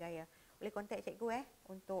Putrajaya. Boleh kontak cikgu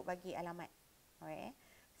untuk bagi alamat. Okay.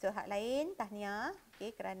 So, hak lain, tahniah.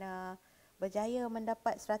 Okay, kerana berjaya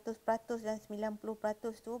mendapat 100% dan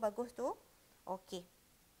 90% tu. Bagus tu. Okey.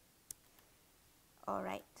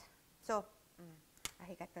 Alright. So,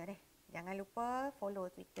 akhir kata deh. Jangan lupa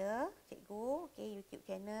follow Twitter cikgu, okey, YouTube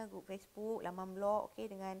channel, grup Facebook, laman blog,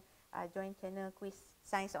 okey, dengan join channel kuis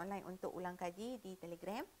sains online untuk ulang kaji di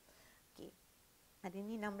Telegram. Okey. Hari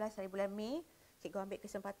ini 16 hari bulan Mei, cikgu ambil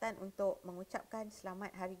kesempatan untuk mengucapkan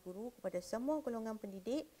selamat Hari Guru kepada semua golongan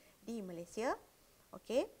pendidik di Malaysia.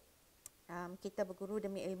 Okey. Kita berguru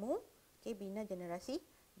demi ilmu, okey, bina generasi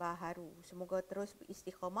baharu. Semoga terus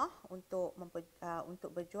beristiqamah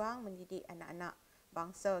untuk berjuang mendidik anak-anak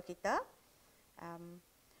bangsa kita,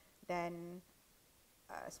 dan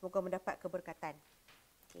semoga mendapat keberkatan.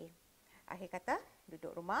 Okay. Akhir kata,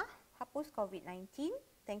 duduk rumah, hapus COVID-19.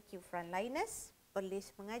 Thank you frontliners, perlis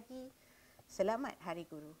mengaji. Selamat Hari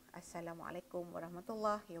Guru. Assalamualaikum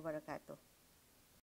warahmatullahi wabarakatuh.